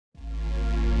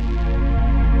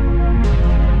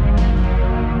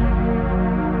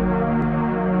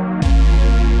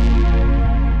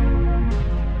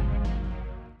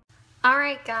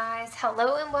guys,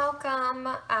 hello and welcome.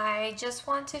 I just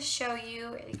want to show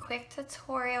you a quick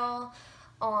tutorial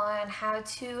on how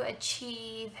to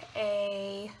achieve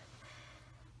a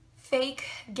fake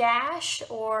gash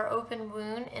or open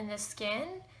wound in the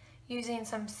skin using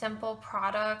some simple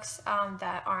products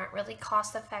that aren't really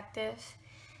cost effective.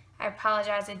 I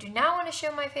apologize, I do not want to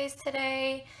show my face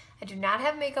today. I do not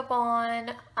have makeup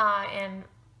on, and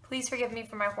please forgive me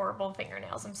for my horrible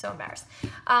fingernails. I'm so embarrassed.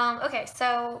 Okay,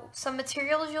 so some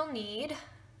materials you'll need.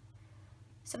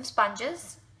 Some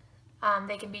sponges.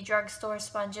 They can be drugstore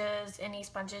sponges, any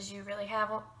sponges you really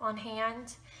have on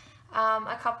hand.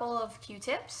 A couple of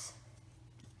Q-tips.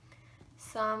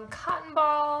 Some cotton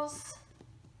balls.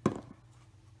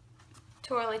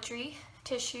 Toiletry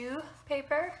tissue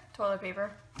paper. Toilet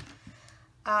paper.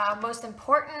 Most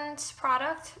important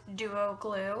product, Duo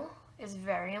Glue, is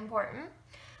very important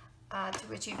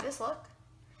to achieve this look.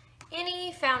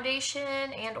 Any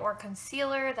foundation and or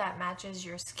concealer that matches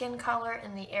your skin color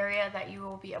in the area that you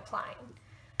will be applying.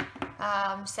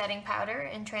 Setting powder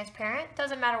in transparent,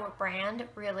 doesn't matter what brand,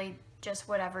 really just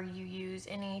whatever you use.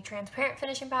 Any transparent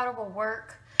finishing powder will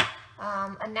work.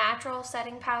 A natural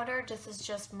setting powder, this is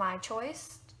just my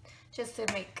choice, just to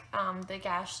make the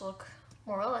gash look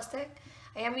more realistic.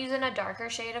 I am using a darker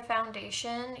shade of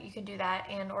foundation. You can do that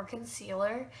and or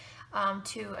concealer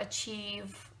to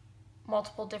achieve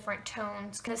multiple different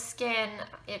tones. The skin,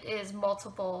 it is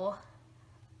multiple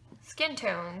skin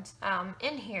tones.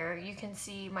 In here you can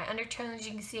see my undertones,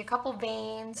 you can see a couple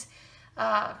veins,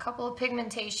 a couple of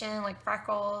pigmentation like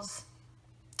freckles,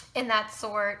 and that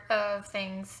sort of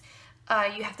things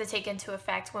you have to take into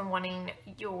effect when wanting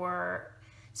your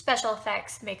special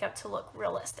effects makeup to look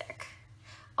realistic.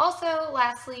 Also,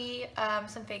 lastly,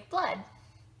 some fake blood.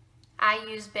 I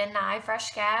use Ben Nye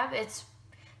Fresh Scab. It's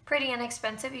pretty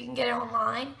inexpensive. You can get it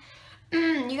online.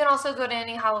 You can also go to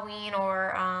any Halloween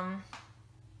or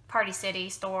Party City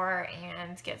store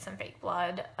and get some fake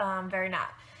blood. Not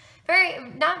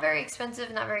very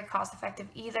expensive, not very cost effective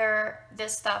either.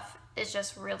 This stuff is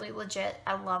just really legit.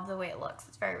 I love the way it looks.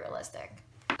 It's very realistic.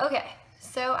 Okay,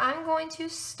 so I'm going to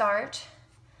start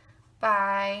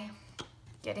by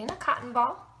getting a cotton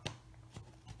ball.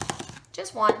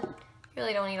 Just one. You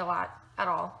really don't need a lot at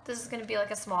all. This is going to be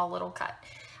like a small little cut.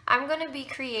 I'm going to be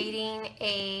creating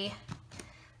a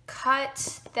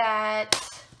cut that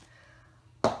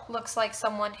looks like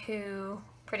someone who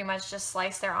pretty much just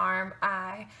sliced their arm.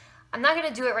 I'm not going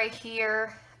to do it right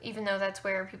here, even though that's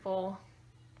where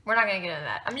we're not going to get into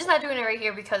that. I'm just not doing it right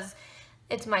here because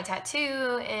it's my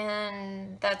tattoo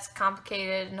and that's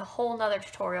complicated and a whole nother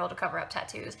tutorial to cover up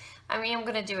tattoos. I mean, I'm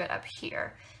going to do it up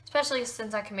here, especially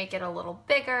since I can make it a little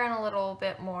bigger and a little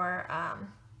bit more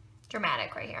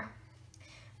dramatic right here.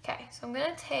 Okay, so I'm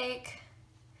going to take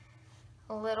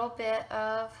a little bit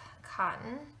of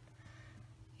cotton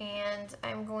and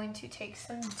I'm going to take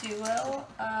some Duo.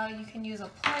 You can use a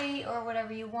plate or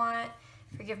whatever you want.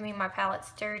 Forgive me, my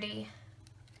palette's dirty.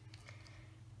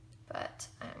 But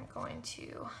I'm going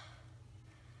to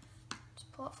just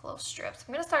pull off little strips.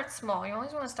 I'm going to start small. You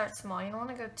always want to start small. You don't want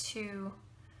to go too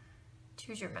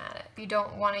dramatic. If you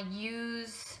don't want to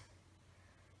use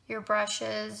your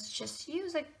brushes, just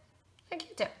use a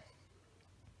Q-tip.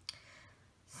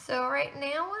 So right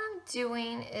now what I'm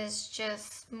doing is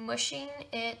just mushing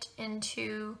it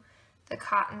into the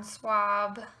cotton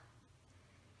swab.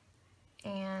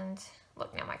 And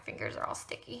look, now my fingers are all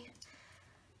sticky.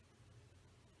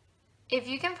 If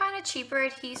you can find a cheaper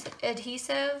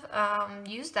adhesive,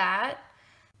 use that.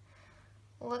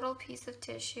 A little piece of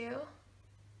tissue.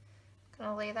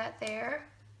 Gonna lay that there.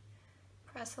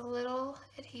 Press a little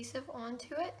adhesive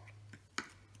onto it.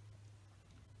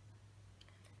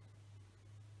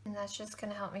 And that's just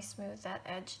gonna help me smooth that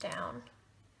edge down.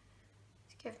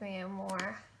 To give me a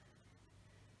more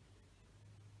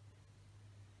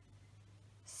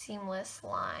seamless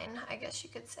line, I guess you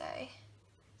could say.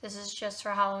 This is just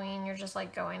for Halloween. You're just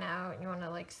like going out and you want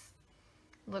to like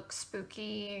look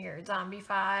spooky or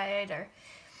zombified or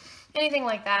anything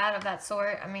like that of that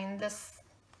sort. I mean, this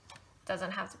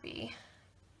doesn't have to be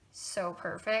so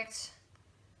perfect.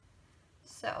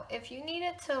 So if you need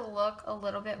it to look a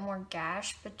little bit more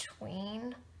gash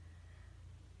between,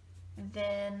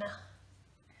 then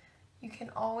you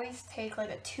can always take like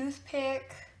a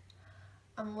toothpick.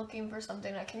 I'm looking for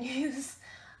something I can use.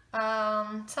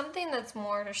 Something that's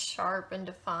more sharp and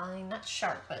defined. Not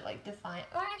sharp, but like defined.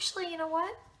 Oh, actually, you know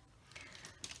what?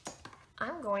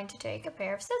 I'm going to take a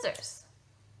pair of scissors.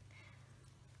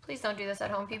 Please don't do this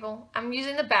at home, people. I'm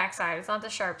using the back side. It's not the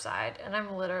sharp side. And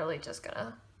I'm literally just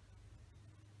gonna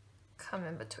come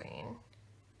in between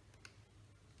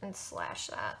and slash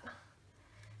that.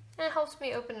 And it helps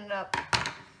me open it up,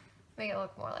 make it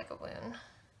look more like a wound.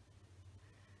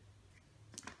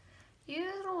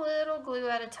 Use a little glue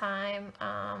at a time.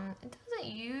 It doesn't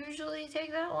usually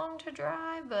take that long to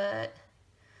dry, but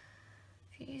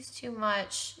if you use too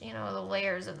much, you know, the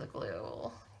layers of the glue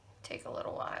will take a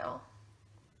little while.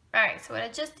 Alright, so what I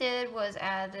just did was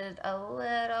added a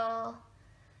little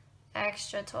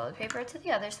extra toilet paper to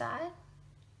the other side.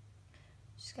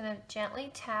 Just gonna gently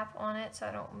tap on it so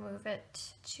I don't move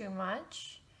it too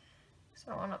much, because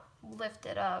I don't want to lift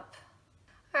it up.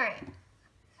 Alright,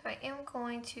 so I am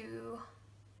going to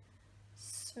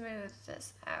smooth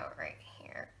this out right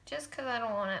here, just because I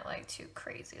don't want it like too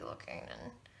crazy looking.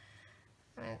 And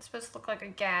I mean, it's supposed to look like a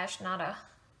gash, not a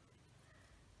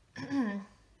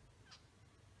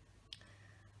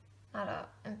not a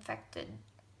infected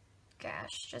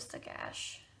gash, just a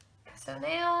gash. So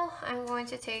now I'm going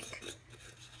to take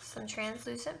some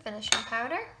translucent finishing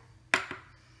powder,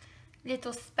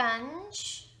 little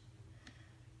sponge.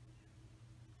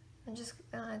 I'm just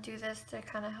gonna do this to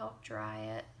kind of help dry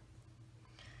it.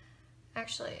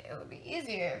 Actually, it would be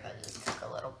easier if I just took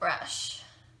a little brush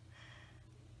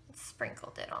and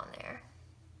sprinkled it on there.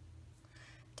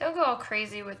 Don't go all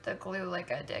crazy with the glue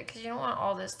like I did, because you don't want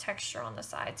all this texture on the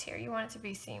sides here. You want it to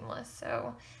be seamless.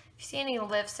 So if you see any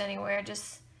lifts anywhere,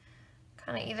 just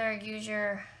kind of either use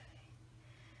your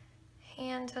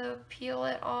hand to peel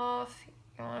it off. You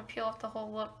don't want to peel off the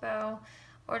whole look though,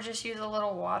 or just use a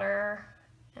little water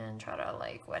and try to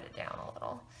like wet it down a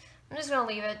little. I'm just gonna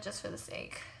leave it just for the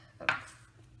sake of,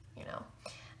 you know,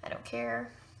 I don't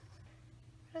care.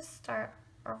 I'm gonna start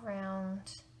around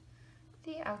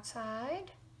the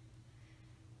outside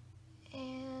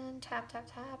and tapping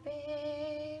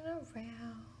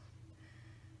around.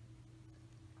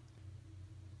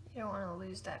 You don't want to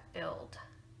lose that build.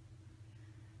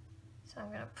 So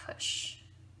I'm gonna push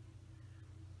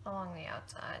along the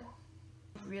outside.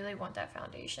 You really want that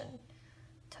foundation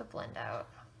to blend out.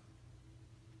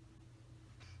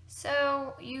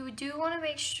 So you do want to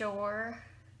make sure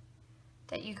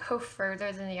that you go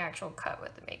further than the actual cut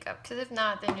with the makeup, because if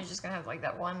not, then you're just gonna have like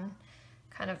that one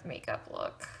kind of makeup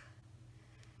look,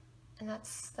 and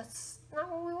that's not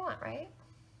what we want, right?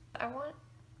 I want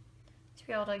to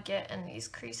be able to get in these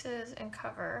creases and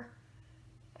cover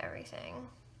everything.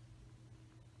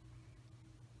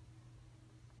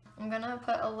 I'm gonna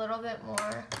put a little bit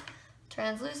more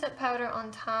translucent powder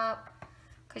on top,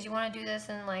 because you want to do this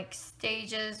in like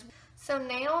stages. So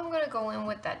now I'm gonna go in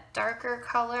with that darker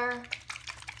color.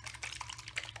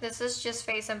 This is just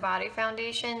Face and Body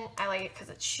Foundation. I like it because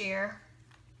it's sheer.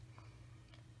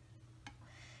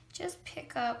 Just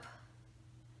pick up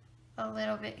a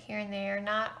little bit here and there,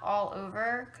 not all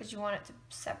over, because you want it to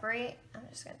separate. I'm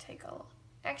just gonna take a little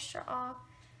extra off.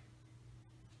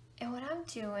 And what I'm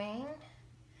doing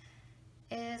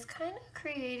is kind of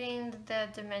creating the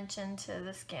dimension to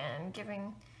the skin,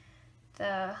 giving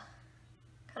the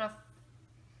kind of,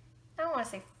 I don't want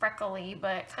to say freckly,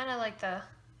 but kind of like the,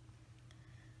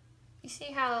 you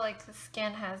see how like the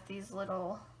skin has these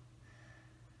little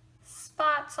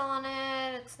spots on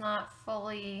it? It's not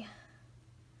fully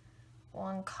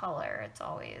one color, it's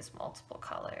always multiple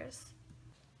colors.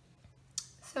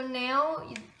 So now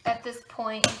at this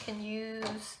point you can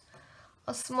use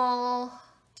a small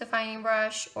defining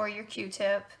brush or your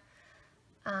Q-tip.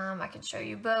 I can show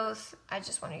you both. I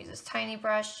just want to use this tiny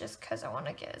brush just because I want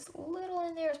to get as little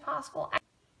in there as possible.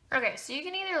 Okay, so you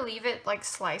can either leave it like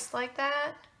sliced like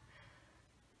that,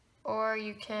 or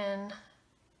you can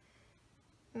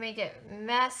make it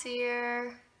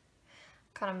messier,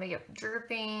 kind of make it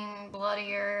drooping,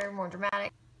 bloodier, more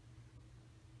dramatic.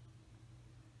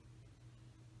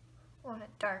 I want it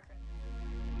darker.